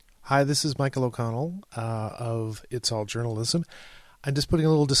Hi, this is Michael O'Connell of It's All Journalism. I'm just putting a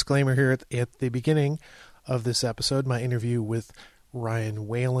little disclaimer here at the beginning of this episode, my interview with Ryan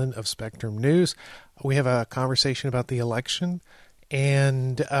Whalen of Spectrum News. We have a conversation about the election,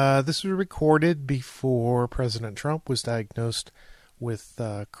 and this was recorded before President Trump was diagnosed with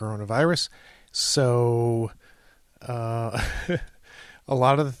coronavirus. So a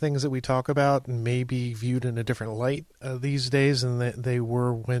lot of the things that we talk about may be viewed in a different light these days than they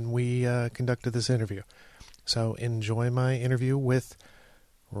were when we conducted this interview. So enjoy my interview with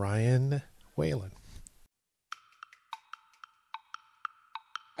Ryan Whalen.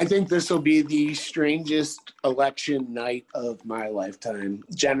 I think this will be the strangest election night of my lifetime.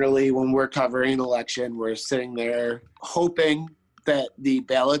 Generally, when we're covering an election, we're sitting there hoping that the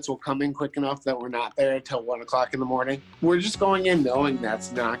ballots will come in quick enough that we're not there until 1 o'clock in the morning. We're just going in knowing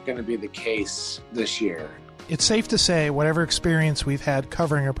that's not going to be the case this year. It's safe to say whatever experience we've had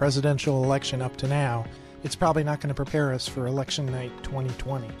covering a presidential election up to now, it's probably not going to prepare us for election night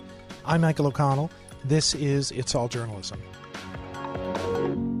 2020. I'm Michael O'Connell. This is It's All Journalism.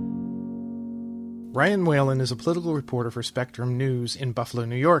 Ryan Whalen is a political reporter for Spectrum News in Buffalo,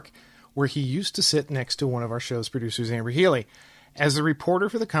 New York, where he used to sit next to one of our show's producers, Amber Healy. As the reporter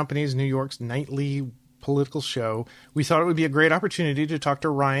for the company's New York's nightly political show, we thought it would be a great opportunity to talk to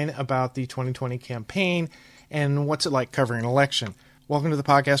Ryan about the 2020 campaign and what's it like covering an election. Welcome to the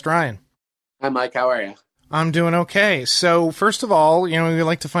podcast, Ryan. Hi, Mike. How are you? I'm doing okay. So first of all, we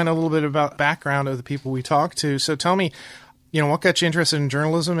like to find out a little bit about background of the people we talk to. So tell me, what got you interested in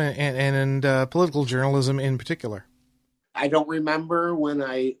journalism and political journalism in particular? I don't remember when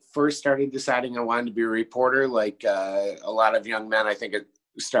I first started deciding I wanted to be a reporter. Like a lot of young men, I think it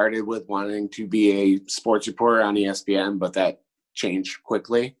started with wanting to be a sports reporter on ESPN, but that changed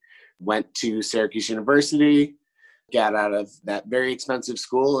quickly. Went to Syracuse University, got out of that very expensive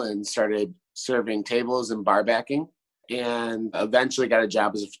school and started serving tables and bar backing, and eventually got a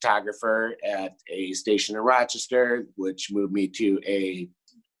job as a photographer at a station in Rochester, which moved me to a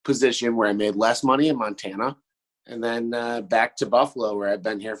position where I made less money in Montana. And then back to Buffalo, where I've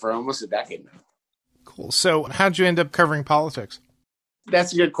been here for almost a decade now. Cool. So how'd you end up covering politics?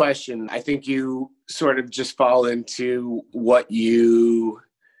 That's a good question. I think you sort of just fall into what you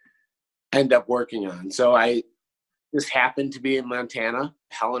end up working on. So I just happened to be in Montana,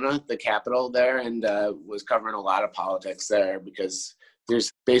 Helena, the capital there, and was covering a lot of politics there because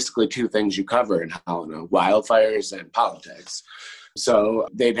there's basically two things you cover in Helena, wildfires and politics. So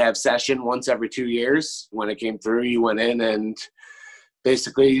they'd have session once every 2 years. When it came through, you went in and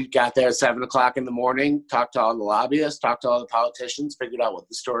basically got there at 7 o'clock in the morning, talked to all the lobbyists, talked to all the politicians, figured out what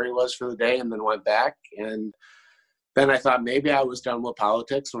the story was for the day, and then went back. And then I thought maybe I was done with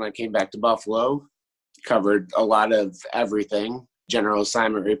politics when I came back to Buffalo. Covered a lot of everything. General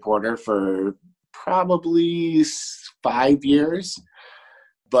assignment reporter for probably 5 years.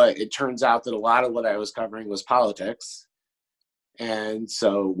 But it turns out that a lot of what I was covering was politics. And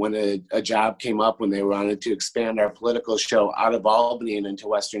so when a job came up when they wanted to expand our political show out of Albany and into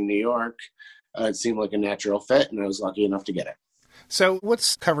Western New York, it seemed like a natural fit, and I was lucky enough to get it. So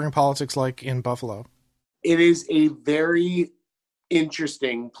what's covering politics like in Buffalo? It is a very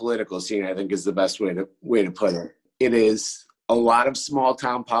interesting political scene, I think is the best way to put it. It is a lot of small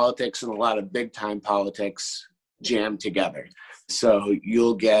town politics and a lot of big time politics jammed together. So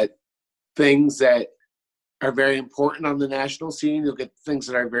you'll get things that are very important on the national scene. You'll get things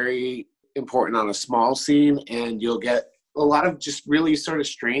that are very important on a small scene, and you'll get a lot of just really sort of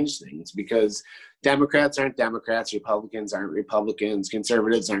strange things because Democrats aren't Democrats, Republicans aren't Republicans,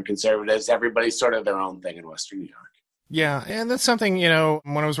 conservatives aren't conservatives. Everybody's sort of their own thing in Western New York. Yeah, and that's something,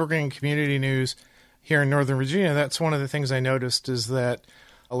 when I was working in community news here in Northern Virginia, that's one of the things I noticed is that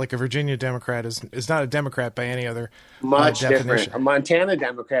like a Virginia Democrat is not a Democrat by any other much definition. Different. A Montana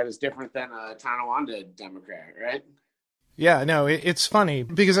Democrat is different than a Tonawanda Democrat, right? Yeah, no, it's funny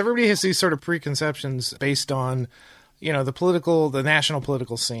because everybody has these sort of preconceptions based on, the national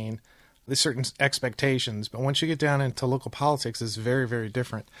political scene, there's certain expectations. But once you get down into local politics, it's very, very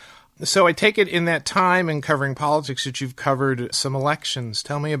different. So I take it in that time in covering politics that you've covered some elections.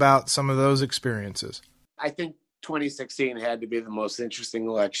 Tell me about some of those experiences. I think 2016 had to be the most interesting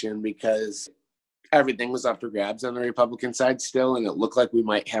election because everything was up for grabs on the Republican side still, and it looked like we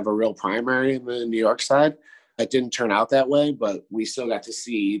might have a real primary in the New York side. It didn't turn out that way, but we still got to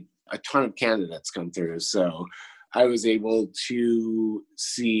see a ton of candidates come through. So I was able to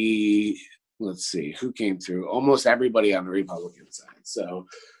see, who came through? Almost everybody on the Republican side. So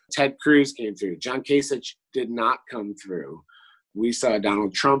Ted Cruz came through. John Kasich did not come through. We saw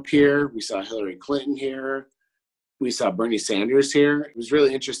Donald Trump here. We saw Hillary Clinton here. we saw Bernie Sanders here. It was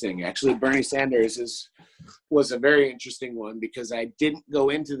really interesting. Actually, Bernie Sanders was a very interesting one because I didn't go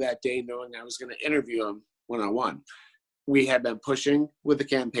into that day knowing I was going to interview him one-on-one. We had been pushing with the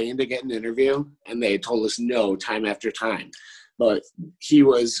campaign to get an interview, and they told us no time after time. But he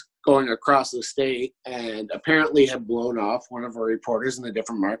was going across the state and apparently had blown off one of our reporters in a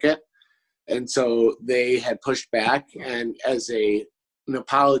different market. And so they had pushed back, and as an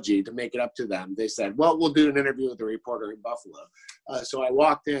apology to make it up to them, they said, well, we'll do an interview with the reporter in Buffalo. So I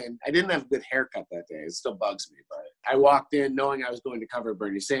walked in. I didn't have a good haircut that day. It still bugs me, but I walked in knowing I was going to cover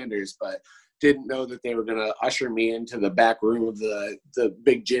Bernie Sanders, but didn't know that they were going to usher me into the back room of the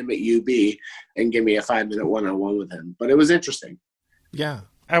big gym at UB and give me a 5-minute one-on-one with him. But it was interesting. Yeah,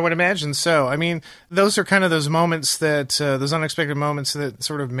 I would imagine so. I mean, those are kind of those moments that, those unexpected moments that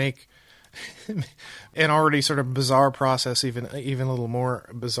sort of make an already sort of bizarre process even a little more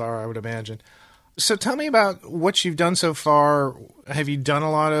bizarre, I would imagine. So tell me about what you've done so far. Have you done a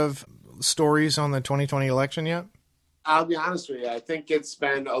lot of stories on the 2020 election yet? I'll be honest with you. I think it's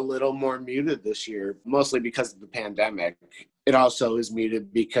been a little more muted this year, mostly because of the pandemic. It also is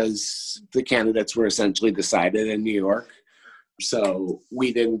muted because the candidates were essentially decided in New York. So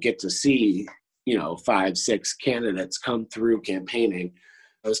we didn't get to see, 5-6 candidates come through campaigning.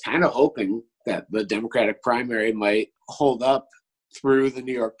 I was kind of hoping that the Democratic primary might hold up through the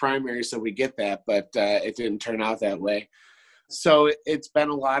New York primary so we get that, but it didn't turn out that way. So it's been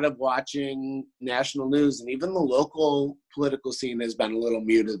a lot of watching national news, and even the local political scene has been a little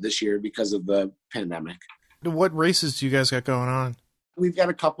muted this year because of the pandemic. What races do you guys got going on? We've got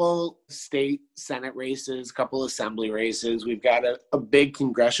a couple state Senate races, a couple assembly races. We've got a big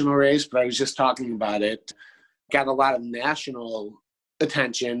congressional race, but I was just talking about it. Got a lot of national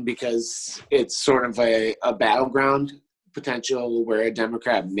attention because it's sort of a battleground potential where a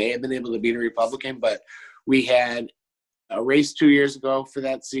Democrat may have been able to beat a Republican, but we had a race 2 years ago for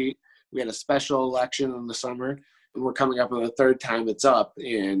that seat. We had a special election in the summer, and we're coming up on the third time it's up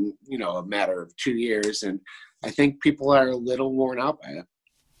in, a matter of 2 years. And I think people are a little worn out by it.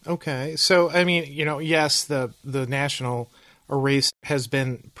 Okay. So, I mean, yes, the national race has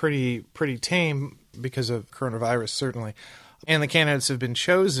been pretty tame because of coronavirus, certainly. And the candidates have been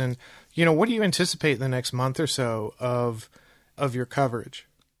chosen. What do you anticipate in the next month or so of your coverage?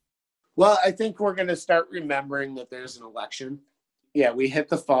 Well, I think we're going to start remembering that there's an election. Yeah, we hit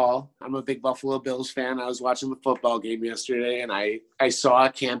the fall. I'm a big Buffalo Bills fan. I was watching the football game yesterday, and I saw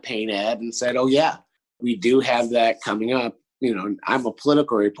a campaign ad and said, oh, yeah, we do have that coming up. I'm a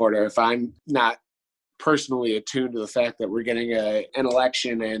political reporter. If I'm not personally attuned to the fact that we're getting an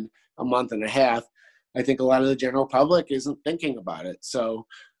election in a month and a half, I think a lot of the general public isn't thinking about it. So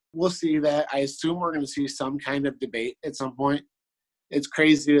we'll see that. I assume we're going to see some kind of debate at some point. It's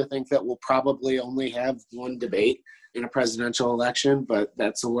crazy to think that we'll probably only have one debate in a presidential election, but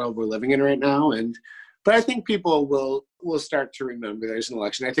that's the world we're living in right now. But I think people will start to remember there's an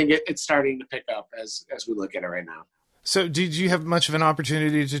election. I think it's starting to pick up as we look at it right now. So did you have much of an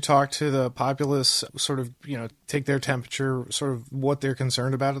opportunity to talk to the populace, sort of, take their temperature, sort of what they're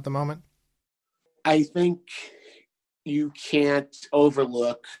concerned about at the moment? I think you can't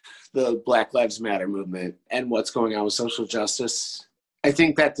overlook the Black Lives Matter movement and what's going on with social justice. I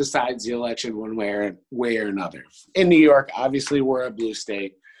think that decides the election one way or another. In New York, obviously, we're a blue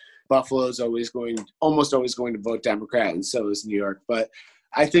state. Buffalo is almost always going to vote Democrat, and so is New York. But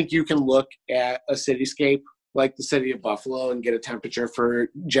I think you can look at a cityscape like the city of Buffalo and get a temperature for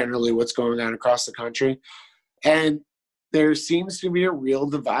generally what's going on across the country. And there seems to be a real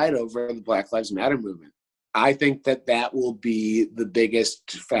divide over the Black Lives Matter movement. I think that will be the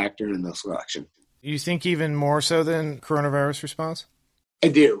biggest factor in this election. You think even more so than coronavirus response? I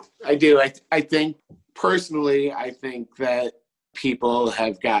do. I think personally, I think that people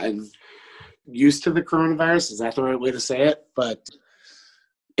have gotten used to the coronavirus. Is that the right way to say it? But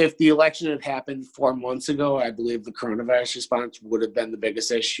if the election had happened 4 months ago, I believe the coronavirus response would have been the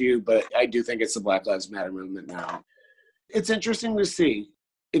biggest issue. But I do think it's the Black Lives Matter movement now. It's interesting to see.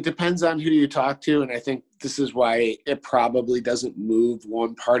 It depends on who you talk to. And I think this is why it probably doesn't move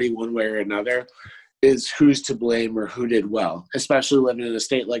one party one way or another, is who's to blame or who did well, especially living in a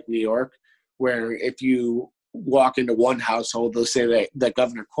state like New York, where if you walk into one household, they'll say that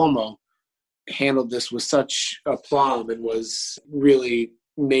Governor Cuomo handled this with such aplomb and was really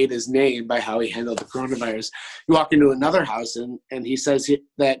made his name by how he handled the coronavirus. You walk into another house and he says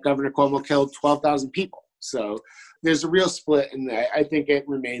that Governor Cuomo killed 12,000 people. So there's a real split, and I think it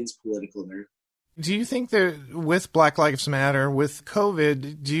remains political there. Do you think that with Black Lives Matter, with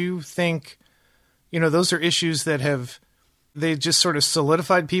COVID, do you think, those are issues that have They just sort of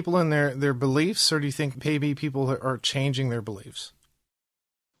solidified people in their beliefs, or do you think maybe people are changing their beliefs?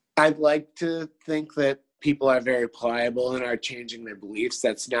 I'd like to think that people are very pliable and are changing their beliefs.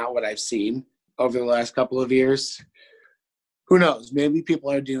 That's not what I've seen over the last couple of years. Who knows? Maybe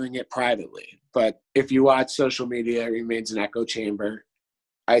people are doing it privately. But if you watch social media, it remains an echo chamber.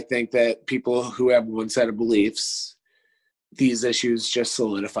 I think that people who have one set of beliefs, these issues just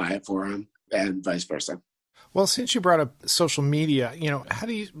solidify it for them, and vice versa. Well, since you brought up social media, how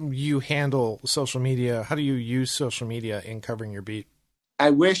do you handle social media? How do you use social media in covering your beat? I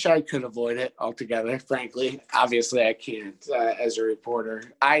wish I could avoid it altogether, frankly. Obviously, I can't as a reporter.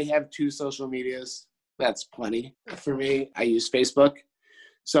 I have 2 social medias. That's plenty for me. I use Facebook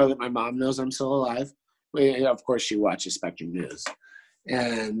so that my mom knows I'm still alive. Of course, she watches Spectrum News.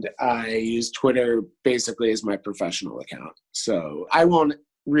 And I use Twitter basically as my professional account. So I won't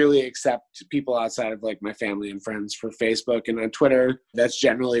really accept people outside of like my family and friends for Facebook. And on Twitter, that's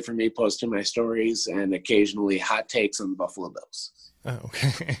generally for me posting my stories and occasionally hot takes on the Buffalo Bills. Oh,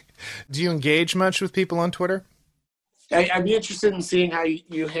 okay. Do you engage much with people on Twitter? I'd be interested in seeing how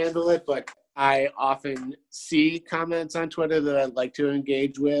you handle it, but I often see comments on Twitter that I'd like to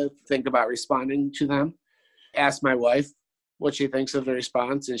engage with, think about responding to them. Ask my wife what she thinks of the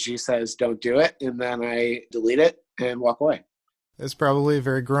response, and she says, don't do it. And then I delete it and walk away. That's probably a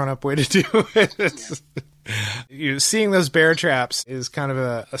very grown-up way to do it. Seeing those bear traps is kind of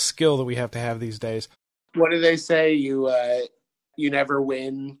a skill that we have to have these days. What do they say? You never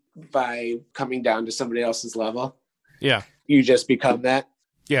win by coming down to somebody else's level. Yeah. You just become that.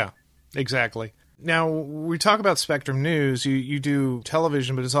 Yeah, exactly. Now, we talk about Spectrum News. You do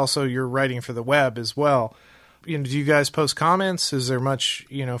television, but it's also you're writing for the web as well. Do you guys post comments? Is there much,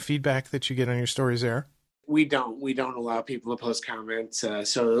 feedback that you get on your stories there? We don't allow people to post comments.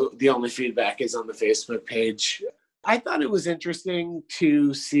 So the only feedback is on the Facebook page. I thought it was interesting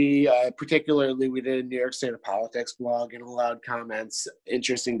to see, particularly we did a New York State of Politics blog and allowed comments.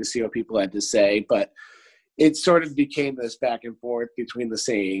 Interesting to see what people had to say, but it sort of became this back and forth between the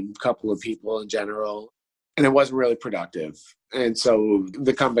same couple of people in general, and it wasn't really productive. And so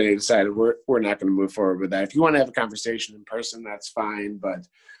the company decided we're not going to move forward with that. If you want to have a conversation in person, that's fine, but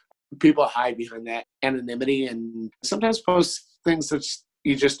people hide behind that anonymity and sometimes post things that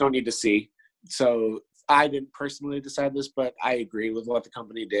you just don't need to see. So I didn't personally decide this, but I agree with what the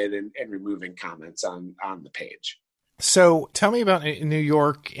company did in removing comments on the page. So tell me about New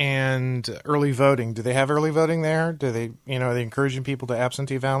York and early voting. Do they have early voting there? Do they, are they encouraging people to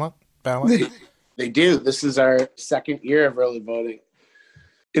absentee ballot? They do. This is our second year of early voting.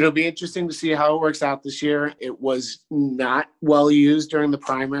 It'll be interesting to see how it works out this year. It was not well used during the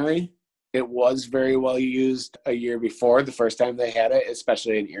primary. It was very well used a year before, the first time they had it,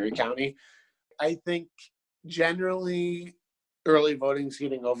 especially in Erie County. I think generally early voting is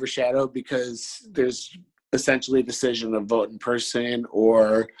getting overshadowed because there's essentially a decision of vote in person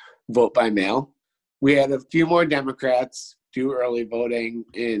or vote by mail. We had a few more Democrats do early voting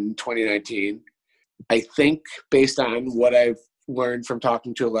in 2019. I think based on what I've learned from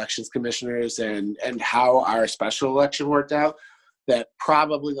talking to elections commissioners and how our special election worked out, that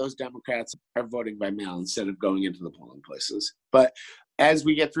probably those Democrats are voting by mail instead of going into the polling places. But as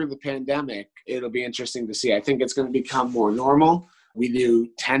we get through the pandemic, it'll be interesting to see. I think it's going to become more normal. We do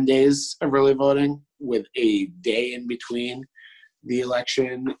 10 days of early voting with a day in between the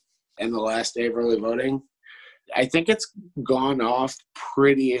election and the last day of early voting. I think it's gone off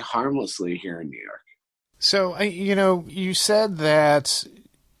pretty harmlessly here in New York. So, you said that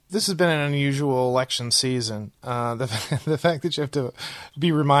this has been an unusual election season. The fact that you have to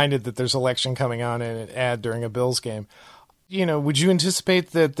be reminded that there's election coming on and an ad during a Bills game. Would you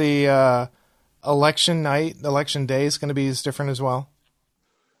anticipate that the election day is going to be as different as well?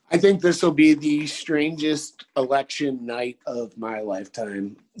 I think this will be the strangest election night of my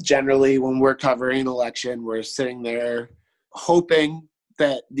lifetime. Generally, when we're covering an election, we're sitting there hoping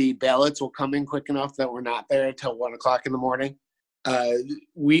that the ballots will come in quick enough that we're not there until 1:00 in the morning.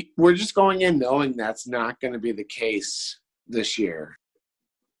 We're just going in knowing that's not going to be the case this year.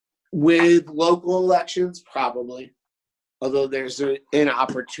 With local elections, probably. Although there's an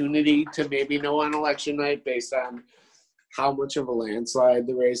opportunity to maybe know on election night based on how much of a landslide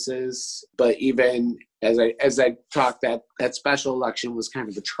the race is. But even as I talked, that special election was kind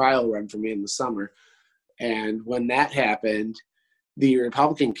of a trial run for me in the summer. And when that happened, the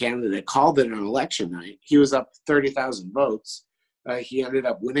Republican candidate called it an election night. He was up 30,000 votes. He ended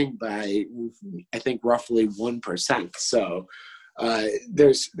up winning by, I think, roughly 1%. So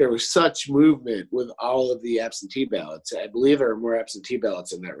there was such movement with all of the absentee ballots. I believe there were more absentee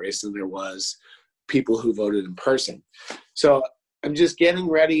ballots in that race than there was people who voted in person. So I'm just getting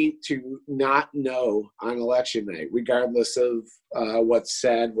ready to not know on election night, regardless of what's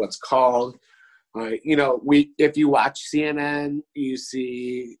said, what's called. If you watch CNN, you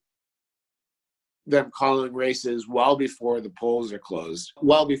see them calling races well before the polls are closed,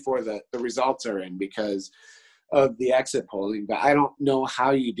 well before the results are in because of the exit polling. But I don't know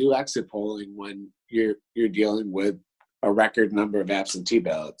how you do exit polling when you're dealing with a record number of absentee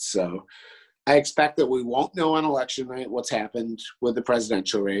ballots. So I expect that we won't know on election night what's happened with the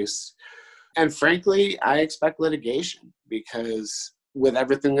presidential race. And frankly, I expect litigation because with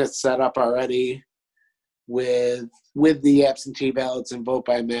everything that's set up already, with the absentee ballots and vote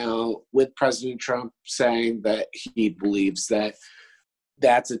by mail, with President Trump saying that he believes that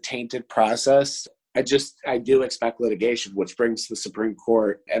that's a tainted process, I do expect litigation, which brings the Supreme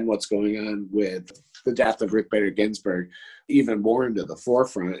Court and what's going on with the death of Ruth Bader Ginsburg even more into the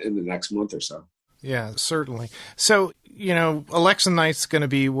forefront in the next month or so. Yeah, certainly. So, election night's going to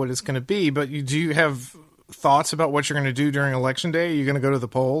be what it's going to be, but do you have thoughts about what you're going to do during election day? Are you going to go to the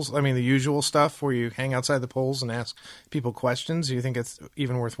polls? I mean, the usual stuff where you hang outside the polls and ask people questions. Do you think it's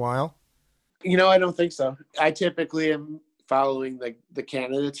even worthwhile? I don't think so. I typically am following the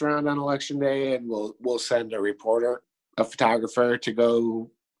candidates around on election day, and we'll send a reporter, a photographer to go,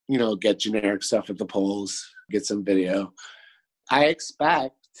 get generic stuff at the polls, get some video. I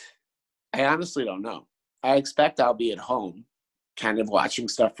honestly don't know. I expect I'll be at home kind of watching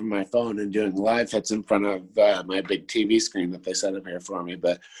stuff from my phone and doing live hits in front of my big TV screen that they set up here for me.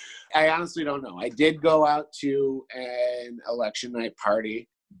 But I honestly don't know. I did go out to an election night party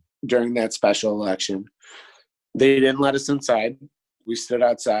during that special election. They didn't let us inside. We stood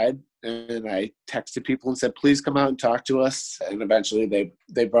outside and I texted people and said, please come out and talk to us. And eventually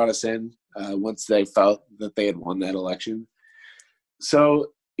they brought us in once they felt that they had won that election.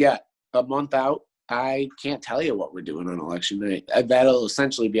 So yeah, a month out, I can't tell you what we're doing on election night. That'll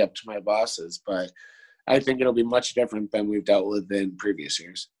essentially be up to my bosses, but I think it'll be much different than we've dealt with in previous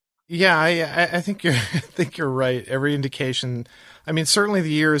years. Yeah, I think you're right. Every indication. I mean, certainly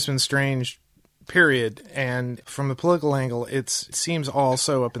the year has been strange, period. And from the political angle, it seems all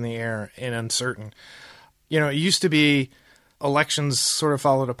so up in the air and uncertain. It used to be elections sort of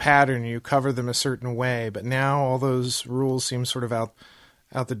followed a pattern. You cover them a certain way, but now all those rules seem sort of out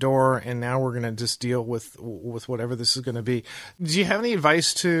the door, and now we're going to just deal with whatever this is going to be. Do you have any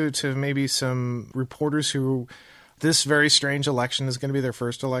advice to maybe some reporters who this very strange election is going to be their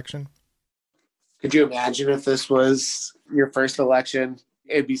first election? Could you imagine if this was your first election?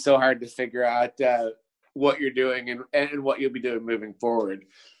 It'd be so hard to figure out what you're doing and what you'll be doing moving forward.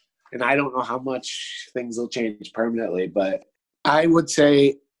 And I don't know how much things will change permanently, but I would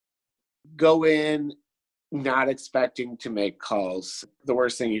say go in not expecting to make calls. The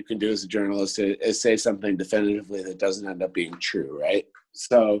worst thing you can do as a journalist is say something definitively that doesn't end up being true, right?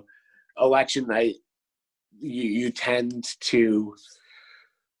 So election night, you tend to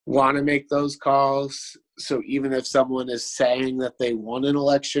want to make those calls. So even if someone is saying that they won an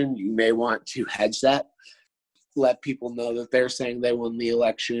election, you may want to hedge that. Let people know that they're saying they won the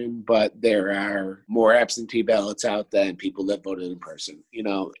election, but there are more absentee ballots out than people that voted in person.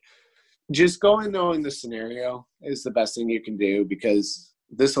 Just go in knowing the scenario is the best thing you can do, because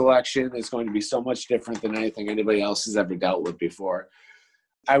this election is going to be so much different than anything anybody else has ever dealt with before.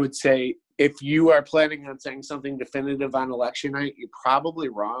 I would say if you are planning on saying something definitive on election night, you're probably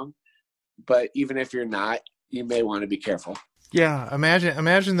wrong. But even if you're not, you may want to be careful. Yeah,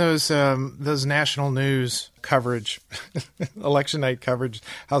 imagine those national news coverage, election night coverage,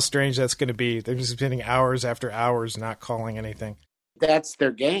 how strange that's going to be. They're just spending hours after hours not calling anything. That's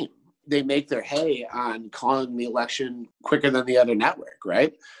their game. They make their hay on calling the election quicker than the other network,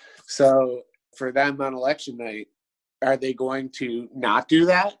 right? So for them on election night, are they going to not do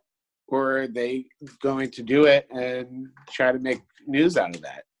that? Or are they going to do it and try to make news out of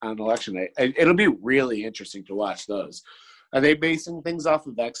that on election night? It'll be really interesting to watch those. Are they basing things off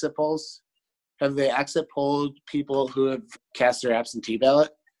of exit polls? Have they exit polled people who have cast their absentee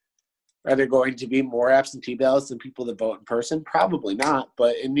ballot? Are there going to be more absentee ballots than people that vote in person? Probably not,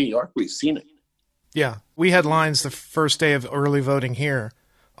 but in New York, we've seen it. Yeah, we had lines the first day of early voting here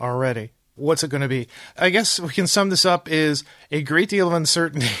already. What's it going to be? I guess we can sum this up is a great deal of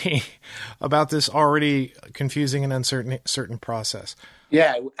uncertainty about this already confusing and uncertain process.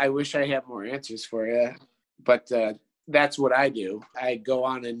 Yeah, I wish I had more answers for you, but that's what I do. I go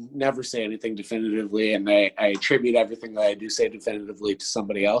on and never say anything definitively, and I attribute everything that I do say definitively to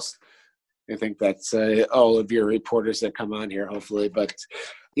somebody else. I think that's all of your reporters that come on here, hopefully. But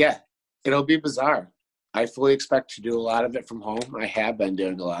yeah, it'll be bizarre. I fully expect to do a lot of it from home. I have been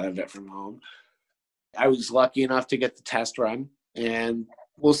doing a lot of it from home. I was lucky enough to get the test run, and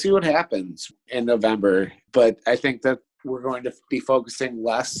we'll see what happens in November. But I think that we're going to be focusing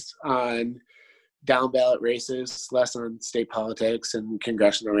less on down ballot races, less on state politics and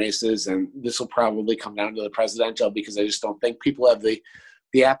congressional races. And this will probably come down to the presidential, because I just don't think people have the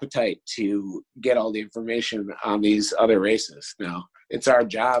appetite to get all the information on these other races. Now, it's our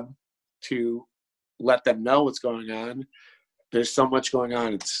job to let them know what's going on. There's so much going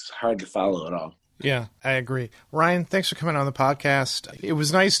on, it's hard to follow it all. Yeah, I agree. Ryan, thanks for coming on the podcast. It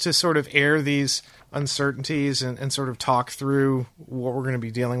was nice to sort of air these uncertainties and sort of talk through what we're going to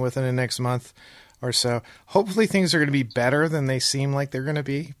be dealing with in the next month or so. Hopefully things are going to be better than they seem like they're going to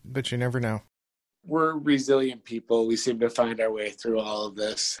be, but you never know. We're resilient people. We seem to find our way through all of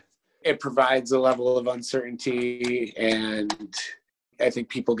this. It provides a level of uncertainty, and I think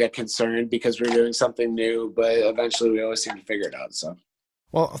people get concerned because we're doing something new, but eventually we always seem to figure it out. So,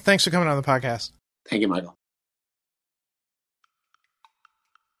 well, thanks for coming on the podcast. Thank you, Michael.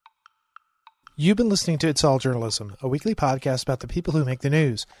 You've been listening to It's All Journalism, a weekly podcast about the people who make the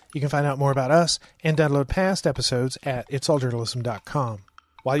news. You can find out more about us and download past episodes at itsalljournalism.com.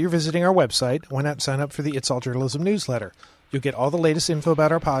 While you're visiting our website, why not sign up for the It's All Journalism newsletter? You'll get all the latest info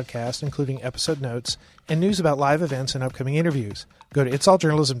about our podcast, including episode notes and news about live events and upcoming interviews. Go to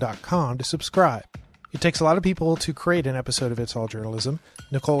itsalljournalism.com to subscribe. It takes a lot of people to create an episode of It's All Journalism.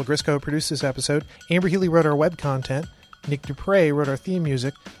 Nicole Grisco produced this episode. Amber Healy wrote our web content. Nick Dupre wrote our theme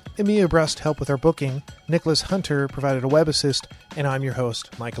music. Emilia Brust helped with our booking. Nicholas Hunter provided a web assist. And I'm your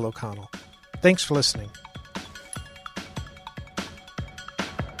host, Michael O'Connell. Thanks for listening.